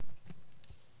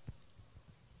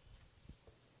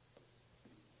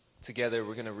Together,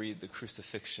 we're going to read the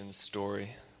crucifixion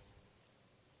story.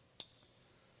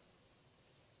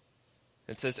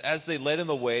 It says, "As they led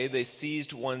him away, they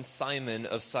seized one Simon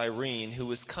of Cyrene, who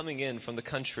was coming in from the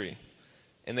country,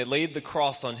 and they laid the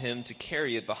cross on him to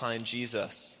carry it behind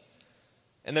Jesus.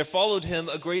 And there followed him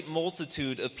a great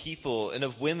multitude of people and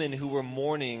of women who were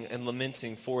mourning and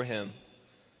lamenting for him.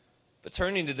 But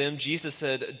turning to them, Jesus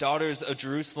said, 'Daughters of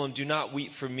Jerusalem, do not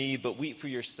weep for me, but weep for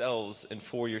yourselves and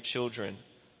for your children.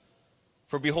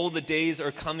 For behold, the days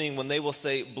are coming when they will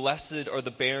say, Blessed are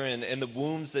the barren, and the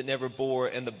wombs that never bore,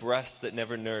 and the breasts that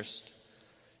never nursed.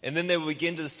 And then they will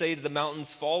begin to say to the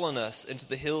mountains, Fall on us, and to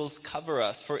the hills, cover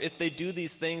us. For if they do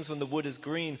these things when the wood is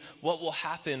green, what will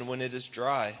happen when it is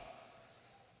dry?'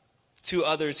 2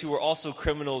 others who were also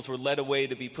criminals were led away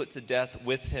to be put to death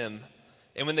with him.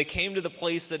 And when they came to the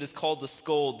place that is called the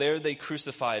Skull, there they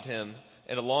crucified him,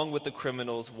 and along with the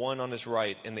criminals, one on his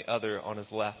right and the other on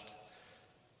his left.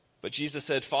 But Jesus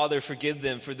said, 'Father, forgive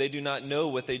them, for they do not know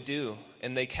what they do.'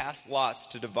 And they cast lots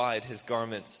to divide his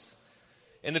garments.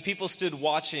 And the people stood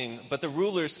watching, but the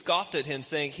rulers scoffed at him,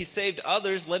 saying, 'He saved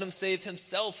others, let him save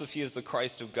himself if he is the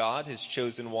Christ of God, his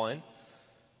chosen one.'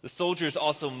 The soldiers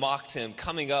also mocked him,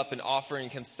 coming up and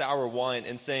offering him sour wine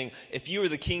and saying, 'If you are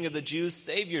the king of the Jews,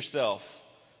 save yourself.'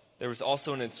 There was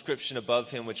also an inscription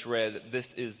above him which read,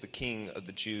 'This is the King of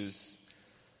the Jews.'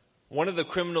 One of the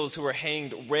criminals who were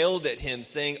hanged railed at him,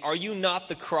 saying, 'Are you not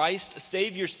the Christ?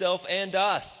 Save yourself and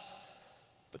us.'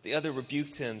 But the other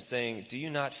rebuked him, saying, 'Do you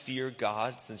not fear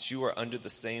God, since you are under the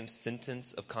same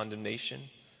sentence of condemnation?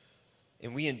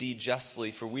 And we indeed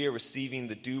justly, for we are receiving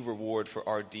the due reward for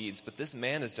our deeds. But this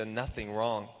man has done nothing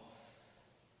wrong.'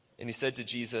 And he said to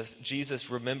Jesus, 'Jesus,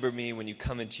 remember me when you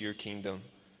come into your kingdom.'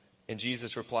 And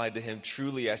Jesus replied to him,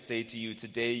 'Truly I say to you,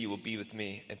 today you will be with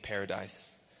me in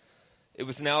paradise.' It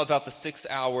was now about the 6th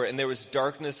hour, and there was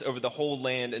darkness over the whole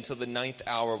land until the 9th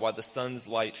hour, while the sun's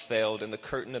light failed, and the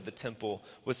curtain of the temple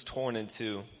was torn in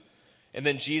two. And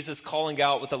then Jesus, calling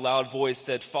out with a loud voice,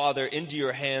 said, 'Father, into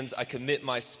your hands I commit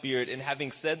my spirit.' And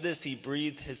having said this, he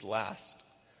breathed his last.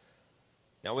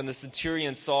 Now when the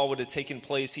centurion saw what had taken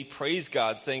place, he praised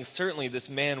God, saying, 'Certainly this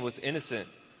man was innocent.'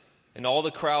 And all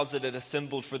the crowds that had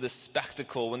assembled for this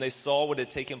spectacle, when they saw what had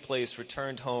taken place,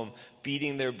 returned home,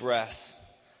 beating their breasts.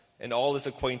 And all his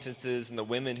acquaintances and the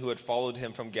women who had followed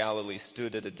him from Galilee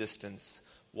stood at a distance,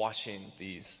 watching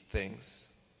these things."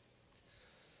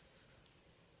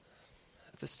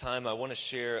 At this time, I want to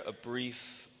share a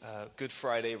brief Good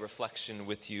Friday reflection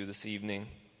with you this evening.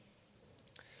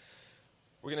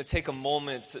 We're going to take a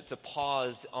moment to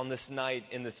pause on this night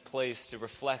in this place to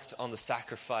reflect on the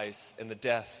sacrifice and the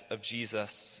death of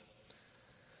Jesus.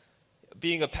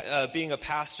 Being a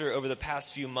pastor over the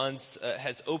past few months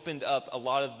has opened up a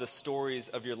lot of the stories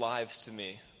of your lives to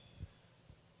me.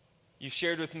 You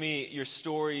shared with me your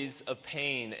stories of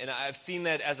pain, and I've seen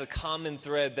that as a common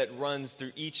thread that runs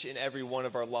through each and every one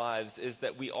of our lives, is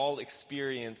that we all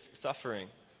experience suffering.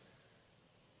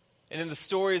 And in the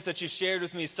stories that you shared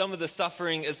with me, some of the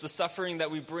suffering is the suffering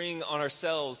that we bring on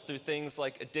ourselves through things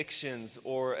like addictions,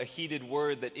 or a heated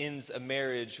word that ends a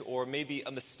marriage, or maybe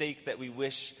a mistake that we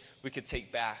wish we could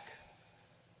take back.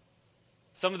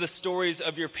 Some of the stories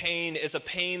of your pain is a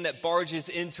pain that barges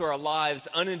into our lives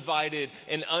uninvited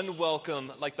and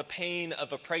unwelcome, like the pain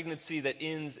of a pregnancy that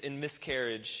ends in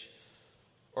miscarriage,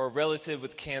 or a relative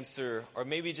with cancer, or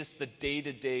maybe just the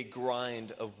day-to-day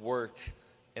grind of work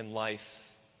and life.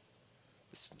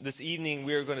 This evening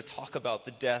we are going to talk about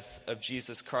the death of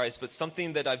Jesus Christ, but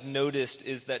something that I've noticed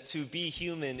is that to be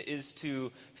human is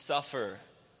to suffer.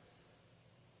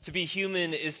 To be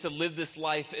human is to live this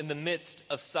life in the midst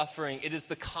of suffering. It is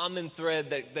the common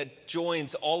thread that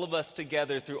joins all of us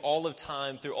together through all of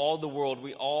time, through all the world.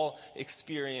 We all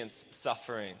experience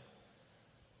suffering.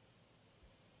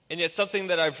 And yet something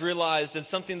that I've realized, and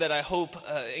something that I hope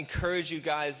encourage you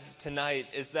guys tonight,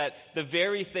 is that the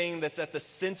very thing that's at the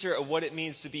center of what it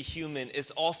means to be human is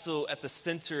also at the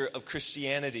center of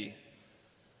Christianity.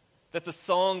 That the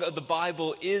song of the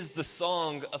Bible is the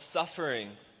song of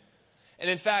suffering. And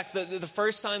in fact, the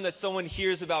first time that someone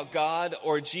hears about God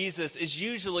or Jesus is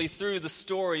usually through the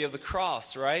story of the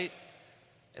cross, right?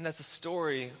 And that's a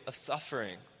story of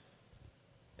suffering.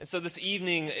 And so this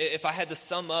evening, if I had to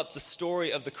sum up the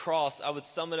story of the cross, I would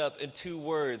sum it up in 2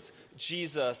 words: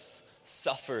 Jesus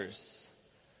suffers.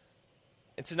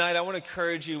 And tonight I want to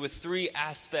encourage you with 3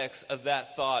 aspects of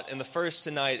that thought. And the first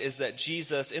tonight is that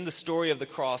Jesus, in the story of the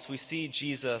cross, we see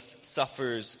Jesus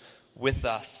suffers with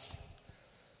us.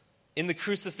 In the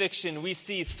crucifixion, we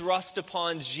see thrust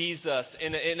upon Jesus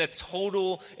in a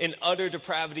total and utter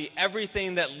depravity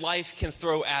everything that life can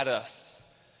throw at us.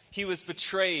 He was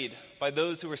betrayed by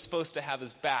those who were supposed to have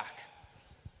his back.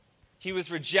 He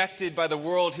was rejected by the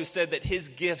world who said that his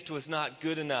gift was not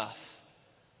good enough.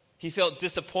 He felt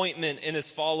disappointment in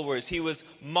his followers. He was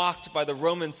mocked by the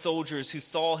Roman soldiers who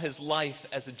saw his life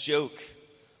as a joke.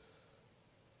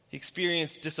 He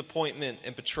experienced disappointment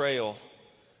and betrayal.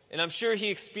 And I'm sure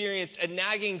he experienced a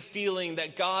nagging feeling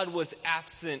that God was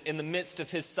absent in the midst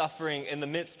of his suffering, in the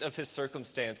midst of his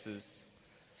circumstances.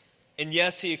 And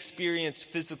yes, he experienced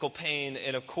physical pain,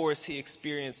 and of course, he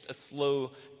experienced a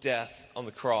slow death on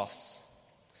the cross.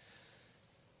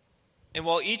 And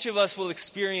while each of us will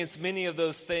experience many of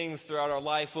those things throughout our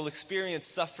life, we'll experience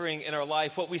suffering in our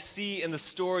life, what we see in the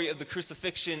story of the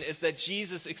crucifixion is that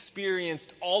Jesus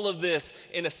experienced all of this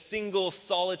in a single,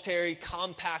 solitary,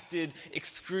 compacted,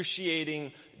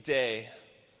 excruciating day.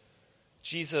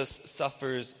 Jesus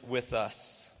suffers with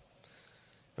us.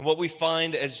 And what we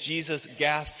find as Jesus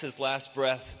gasps his last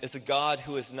breath is a God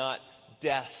who is not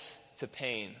deaf to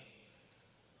pain.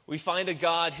 We find a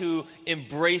God who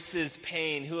embraces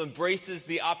pain, who embraces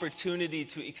the opportunity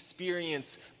to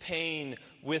experience pain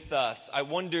with us. I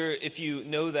wonder if you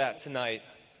know that tonight.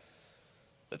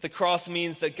 That the cross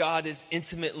means that God is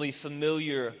intimately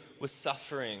familiar with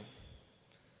suffering.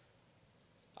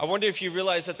 I wonder if you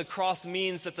realize that the cross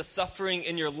means that the suffering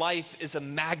in your life is a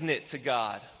magnet to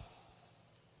God.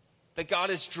 That God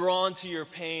is drawn to your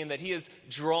pain, that he is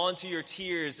drawn to your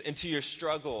tears and to your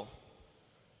struggle.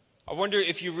 I wonder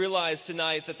if you realize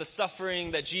tonight that the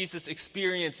suffering that Jesus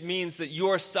experienced means that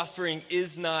your suffering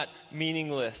is not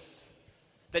meaningless.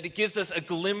 That it gives us a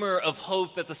glimmer of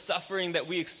hope that the suffering that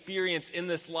we experience in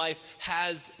this life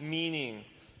has meaning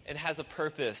and has a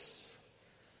purpose.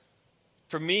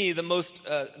 For me,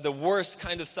 the worst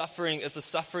kind of suffering is the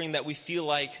suffering that we feel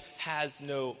like has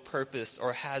no purpose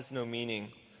or has no meaning.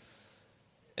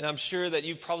 And I'm sure that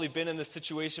you've probably been in this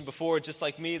situation before, just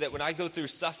like me, that when I go through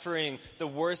suffering, the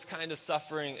worst kind of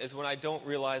suffering is when I don't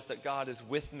realize that God is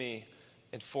with me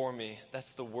and for me.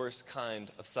 That's the worst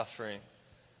kind of suffering.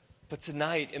 But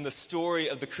tonight, in the story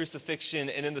of the crucifixion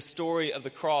and in the story of the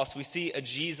cross, we see a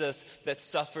Jesus that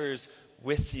suffers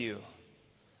with you.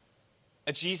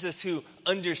 A Jesus who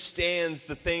understands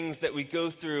the things that we go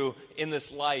through in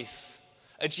this life.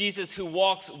 A Jesus who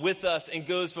walks with us and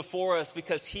goes before us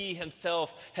because he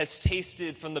himself has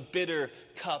tasted from the bitter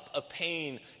cup of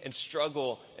pain and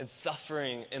struggle and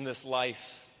suffering in this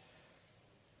life.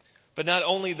 But not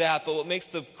only that, but what makes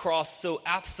the cross so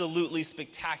absolutely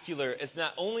spectacular is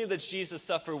not only that Jesus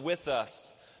suffered with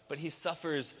us, but he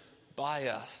suffers by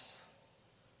us,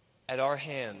 at our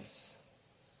hands.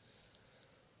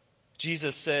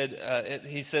 Jesus said,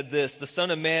 he said this, the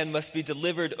Son of Man must be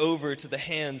delivered over to the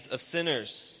hands of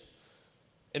sinners.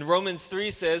 And Romans 3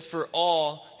 says, for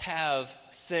all have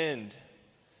sinned.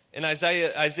 And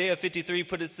Isaiah 53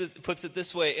 puts it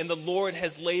this way, and the Lord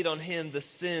has laid on him the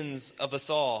sins of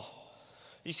us all.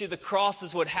 You see, the cross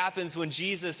is what happens when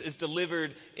Jesus is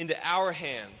delivered into our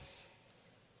hands.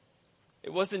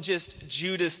 It wasn't just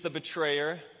Judas the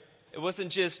betrayer. It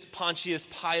wasn't just Pontius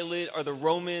Pilate or the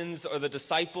Romans or the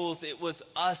disciples. It was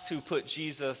us who put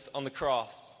Jesus on the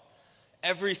cross.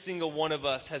 Every single one of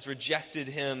us has rejected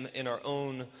him in our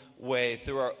own way.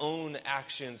 Through our own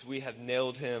actions, we have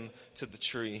nailed him to the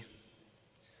tree.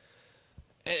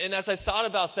 And as I thought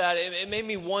about that, it made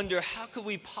me wonder, how could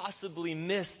we possibly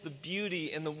miss the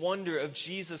beauty and the wonder of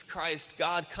Jesus Christ,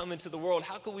 God come into the world?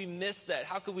 How could we miss that?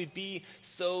 How could we be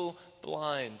so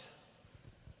blind?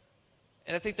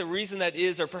 And I think the reason that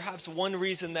is, or perhaps one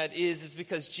reason that is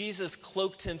because Jesus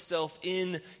cloaked himself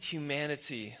in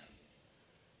humanity.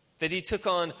 That he took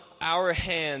on our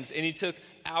hands and he took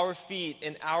our feet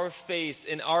and our face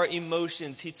and our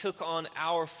emotions. He took on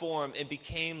our form and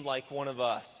became like one of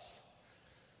us.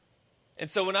 And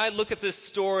so when I look at this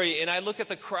story and I look at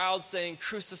the crowd saying,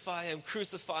 crucify him,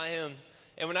 crucify him.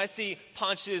 And when I see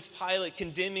Pontius Pilate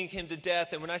condemning him to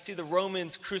death, and when I see the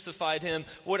Romans crucified him,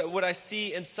 what I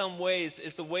see in some ways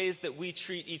is the ways that we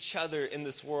treat each other in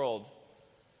this world.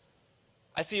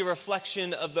 I see a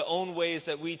reflection of the own ways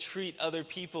that we treat other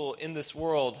people in this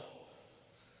world.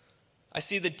 I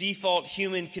see the default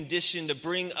human condition to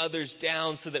bring others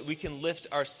down so that we can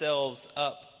lift ourselves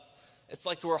up. It's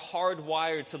like we're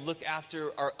hardwired to look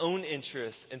after our own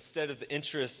interests instead of the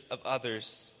interests of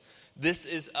others. This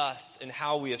is us and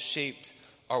how we have shaped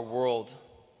our world.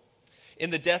 In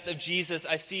the death of Jesus,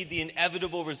 I see the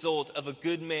inevitable result of a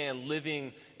good man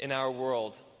living in our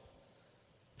world.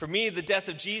 For me, the death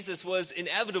of Jesus was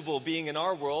inevitable, being in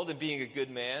our world and being a good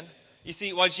man. You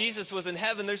see, while Jesus was in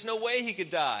heaven, there's no way he could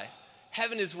die.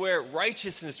 Heaven is where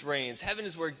righteousness reigns. Heaven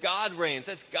is where God reigns.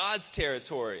 That's God's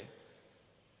territory.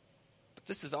 But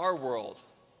this is our world.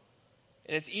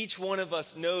 And as each one of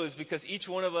us knows, because each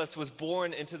one of us was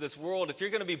born into this world, if you're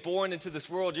going to be born into this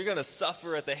world, you're going to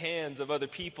suffer at the hands of other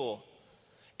people.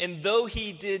 And though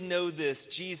he did know this,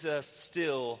 Jesus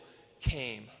still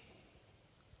came.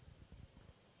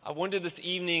 I wonder this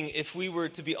evening, if we were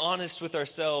to be honest with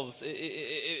ourselves,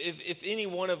 if any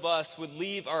one of us would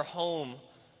leave our home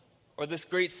or this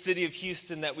great city of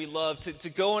Houston that we love to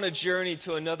go on a journey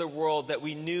to another world that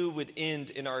we knew would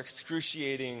end in our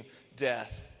excruciating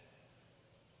death.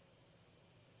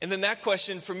 And then that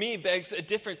question for me begs a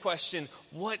different question.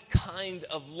 What kind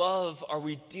of love are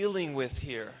we dealing with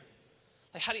here?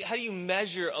 Like how do you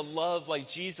measure a love like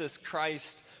Jesus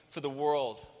Christ for the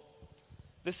world?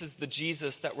 This is the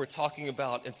Jesus that we're talking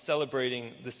about and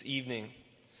celebrating this evening.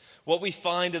 What we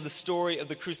find in the story of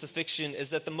the crucifixion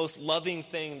is that the most loving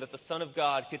thing that the Son of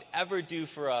God could ever do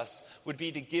for us would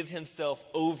be to give himself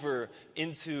over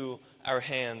into our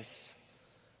hands.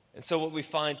 And so what we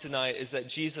find tonight is that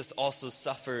Jesus also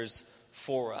suffers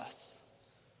for us.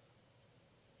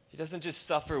 He doesn't just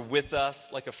suffer with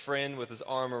us like a friend with his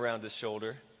arm around his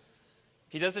shoulder.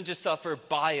 He doesn't just suffer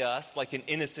by us like an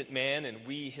innocent man and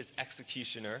we his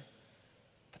executioner,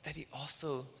 but that he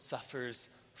also suffers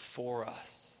for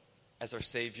us as our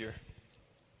Savior.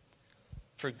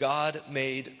 For God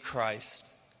made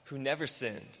Christ, who never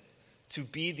sinned, to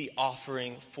be the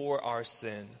offering for our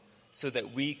sin, so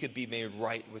that we could be made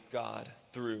right with God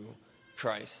through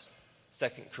Christ. 2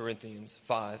 Corinthians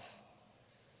 5.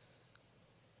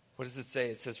 What does it say?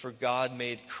 It says, for God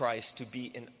made Christ to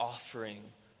be an offering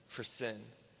for sin.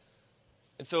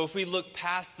 And so if we look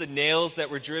past the nails that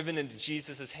were driven into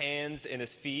Jesus' hands and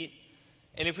his feet,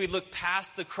 and if we look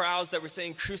past the crowds that were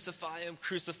saying, crucify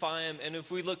him, and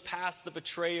if we look past the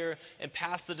betrayer and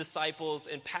past the disciples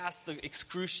and past the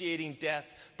excruciating death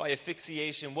by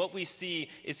asphyxiation, what we see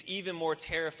is even more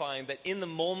terrifying, that in the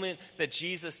moment that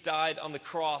Jesus died on the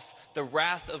cross, the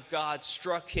wrath of God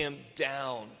struck him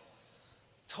down,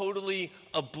 totally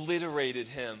obliterated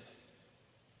him.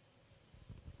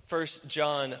 1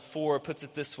 John 4 puts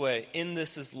it this way, in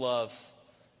this is love.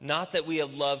 Not that we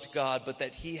have loved God, but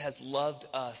that he has loved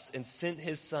us and sent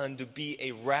his Son to be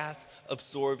a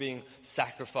wrath-absorbing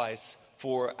sacrifice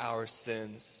for our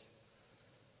sins.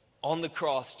 On the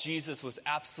cross, Jesus was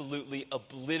absolutely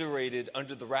obliterated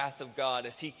under the wrath of God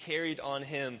as he carried on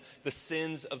him the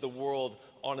sins of the world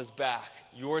on his back.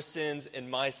 Your sins and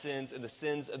my sins and the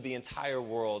sins of the entire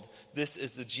world. This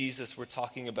is the Jesus we're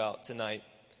talking about tonight.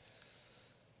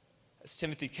 As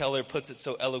Timothy Keller puts it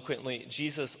so eloquently,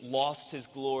 Jesus lost his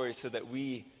glory so that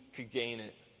we could gain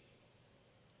it.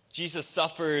 Jesus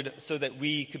suffered so that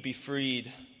we could be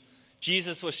freed.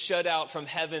 Jesus was shut out from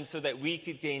heaven so that we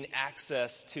could gain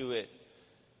access to it.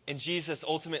 And Jesus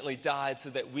ultimately died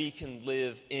so that we can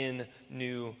live in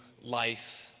new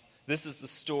life. This is the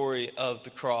story of the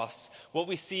cross. What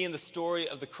we see in the story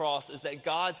of the cross is that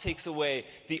God takes away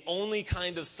the only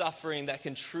kind of suffering that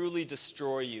can truly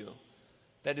destroy you.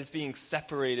 That is being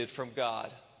separated from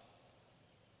God.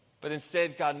 But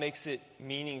instead, God makes it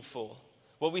meaningful.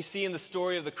 What we see in the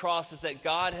story of the cross is that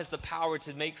God has the power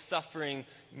to make suffering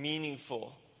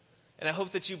meaningful. And I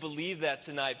hope that you believe that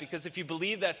tonight, because if you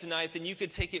believe that tonight, then you could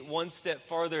take it one step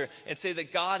farther and say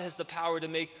that God has the power to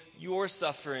make your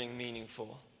suffering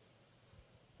meaningful.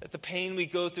 That the pain we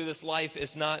go through this life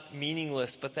is not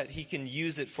meaningless, but that he can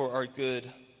use it for our good.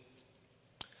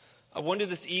 I wonder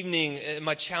this evening,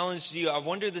 my challenge to you, I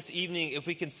wonder this evening if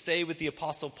we can say with the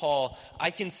Apostle Paul,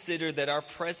 I consider that our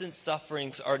present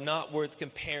sufferings are not worth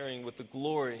comparing with the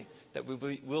glory that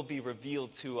will be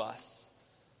revealed to us.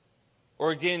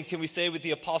 Or again, can we say with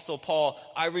the Apostle Paul,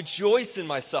 I rejoice in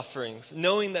my sufferings,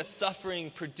 knowing that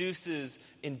suffering produces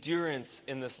endurance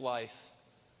in this life.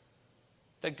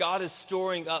 That God is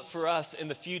storing up for us in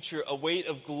the future a weight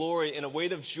of glory and a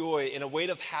weight of joy and a weight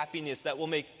of happiness that will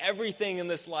make everything in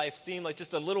this life seem like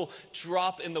just a little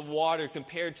drop in the water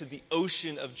compared to the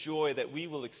ocean of joy that we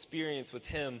will experience with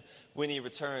him when he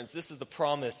returns. This is the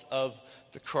promise of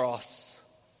the cross.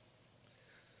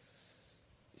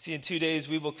 See, in 2 days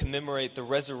we will commemorate the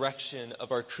resurrection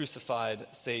of our crucified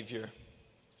Savior.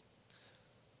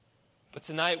 But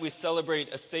tonight we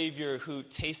celebrate a Savior who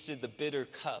tasted the bitter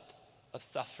cup of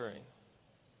suffering.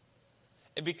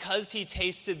 And because he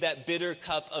tasted that bitter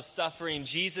cup of suffering,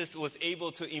 Jesus was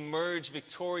able to emerge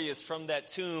victorious from that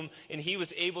tomb, and he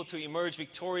was able to emerge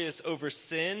victorious over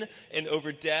sin and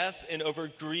over death and over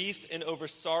grief and over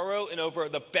sorrow and over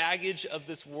the baggage of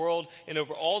this world and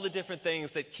over all the different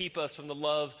things that keep us from the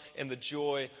love and the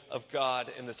joy of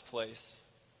God in this place.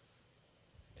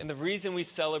 And the reason we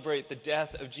celebrate the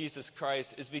death of Jesus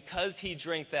Christ is because he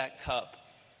drank that cup.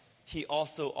 he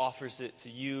also offers it to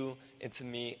you and to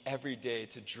me every day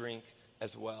to drink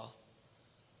as well.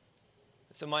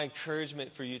 So my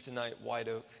encouragement for you tonight, White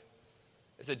Oak,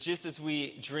 is that just as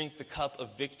we drink the cup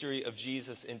of victory of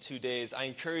Jesus in 2 days, I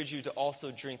encourage you to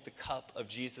also drink the cup of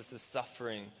Jesus'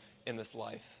 suffering in this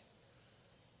life.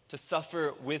 To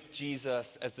suffer with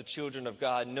Jesus as the children of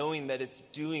God, knowing that it's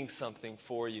doing something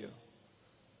for you.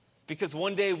 Because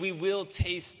one day we will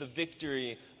taste the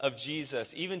victory of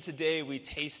Jesus. Even today we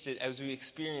taste it as we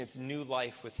experience new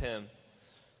life with him.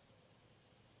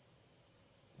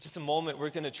 In just a moment, we're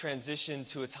going to transition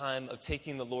to a time of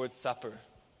taking the Lord's Supper.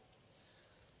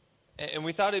 And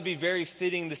we thought it'd be very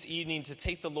fitting this evening to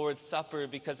take the Lord's Supper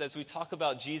because as we talk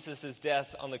about Jesus'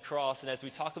 death on the cross and as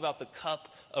we talk about the cup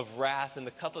of wrath and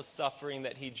the cup of suffering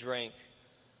that he drank,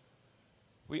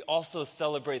 we also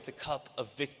celebrate the cup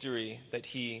of victory that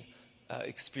he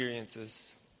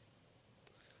experiences.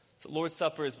 So Lord's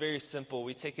Supper is very simple.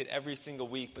 We take it every single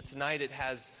week, but tonight it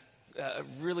has a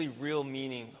really real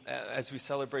meaning as we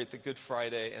celebrate the Good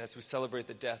Friday and as we celebrate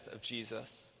the death of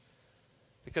Jesus.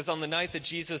 Because on the night that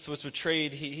Jesus was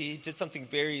betrayed, he did something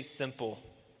very simple.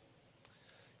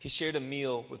 He shared a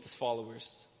meal with his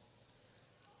followers.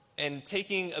 And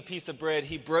taking a piece of bread,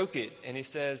 he broke it. And he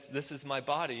says, "This is my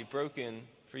body broken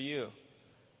for you."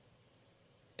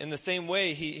 In the same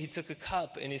way, he took a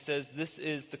cup and he says, "This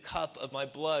is the cup of my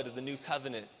blood of the new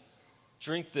covenant.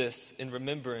 Drink this in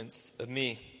remembrance of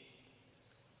me."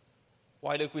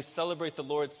 Why do we celebrate the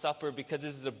Lord's Supper? Because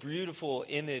this is a beautiful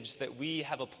image that we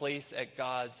have a place at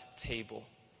God's table.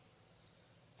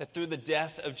 That through the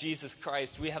death of Jesus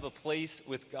Christ, we have a place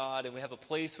with God and we have a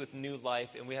place with new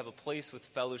life and we have a place with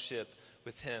fellowship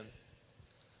with him.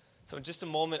 So in just a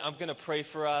moment, I'm going to pray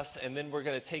for us and then we're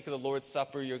going to take the Lord's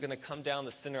Supper. You're going to come down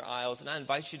the center aisles and I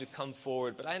invite you to come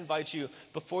forward. But I invite you,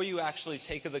 before you actually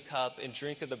take of the cup and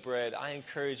drink of the bread, I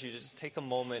encourage you to just take a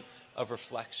moment of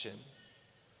reflection.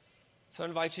 So I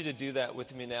invite you to do that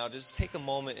with me now. Just take a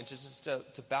moment and just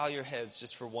to bow your heads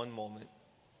just for one moment.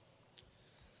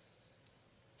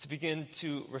 To begin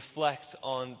to reflect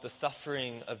on the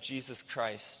suffering of Jesus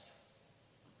Christ.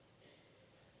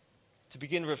 To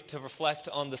begin to reflect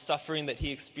on the suffering that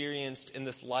he experienced in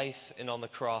this life and on the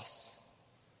cross.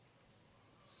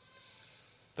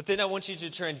 But then I want you to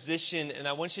transition and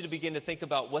I want you to begin to think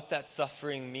about what that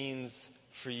suffering means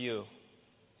for you.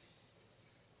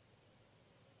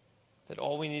 That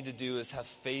all we need to do is have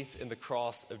faith in the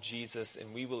cross of Jesus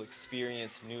and we will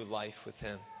experience new life with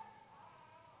him.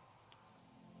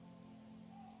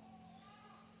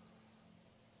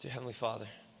 Dear Heavenly Father,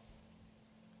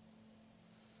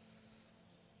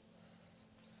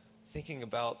 thinking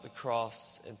about the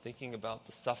cross and thinking about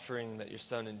the suffering that your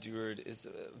Son endured is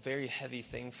a very heavy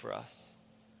thing for us.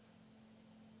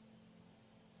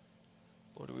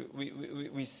 Lord,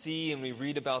 we see and we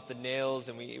read about the nails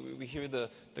and we hear the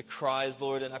cries,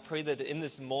 Lord. And I pray that in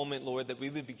this moment, Lord, that we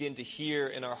would begin to hear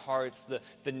in our hearts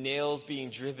the nails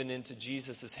being driven into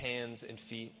Jesus' hands and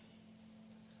feet.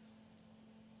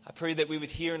 I pray that we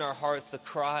would hear in our hearts the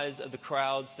cries of the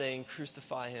crowd saying,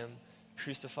 "Crucify him,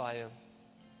 crucify him."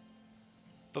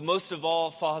 But most of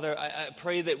all, Father, I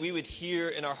pray that we would hear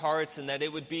in our hearts and that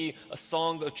it would be a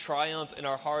song of triumph in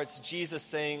our hearts. Jesus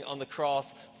saying on the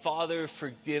cross, "Father,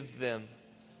 forgive them,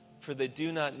 for they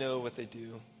do not know what they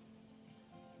do."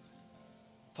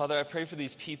 Father, I pray for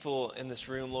these people in this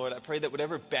room, Lord. I pray that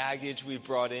whatever baggage we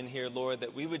brought in here, Lord,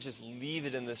 that we would just leave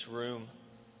it in this room.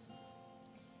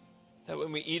 That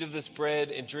when we eat of this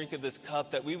bread and drink of this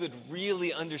cup, that we would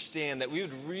really understand, that we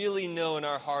would really know in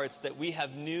our hearts that we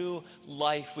have new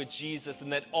life with Jesus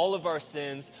and that all of our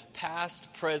sins,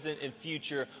 past, present, and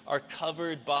future, are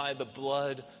covered by the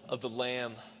blood of the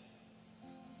Lamb.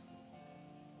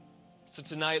 So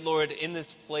tonight, Lord, in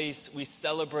this place, we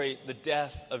celebrate the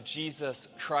death of Jesus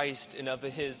Christ and of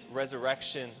his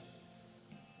resurrection.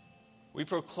 We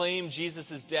proclaim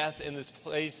Jesus' death in this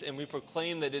place, and we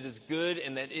proclaim that it is good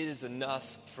and that it is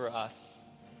enough for us.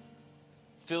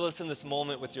 Fill us in this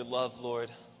moment with your love,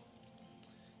 Lord.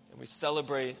 And we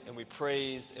celebrate and we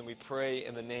praise and we pray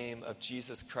in the name of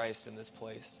Jesus Christ in this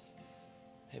place.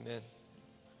 Amen.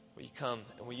 Will you come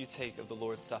and will you take of the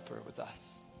Lord's Supper with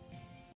us?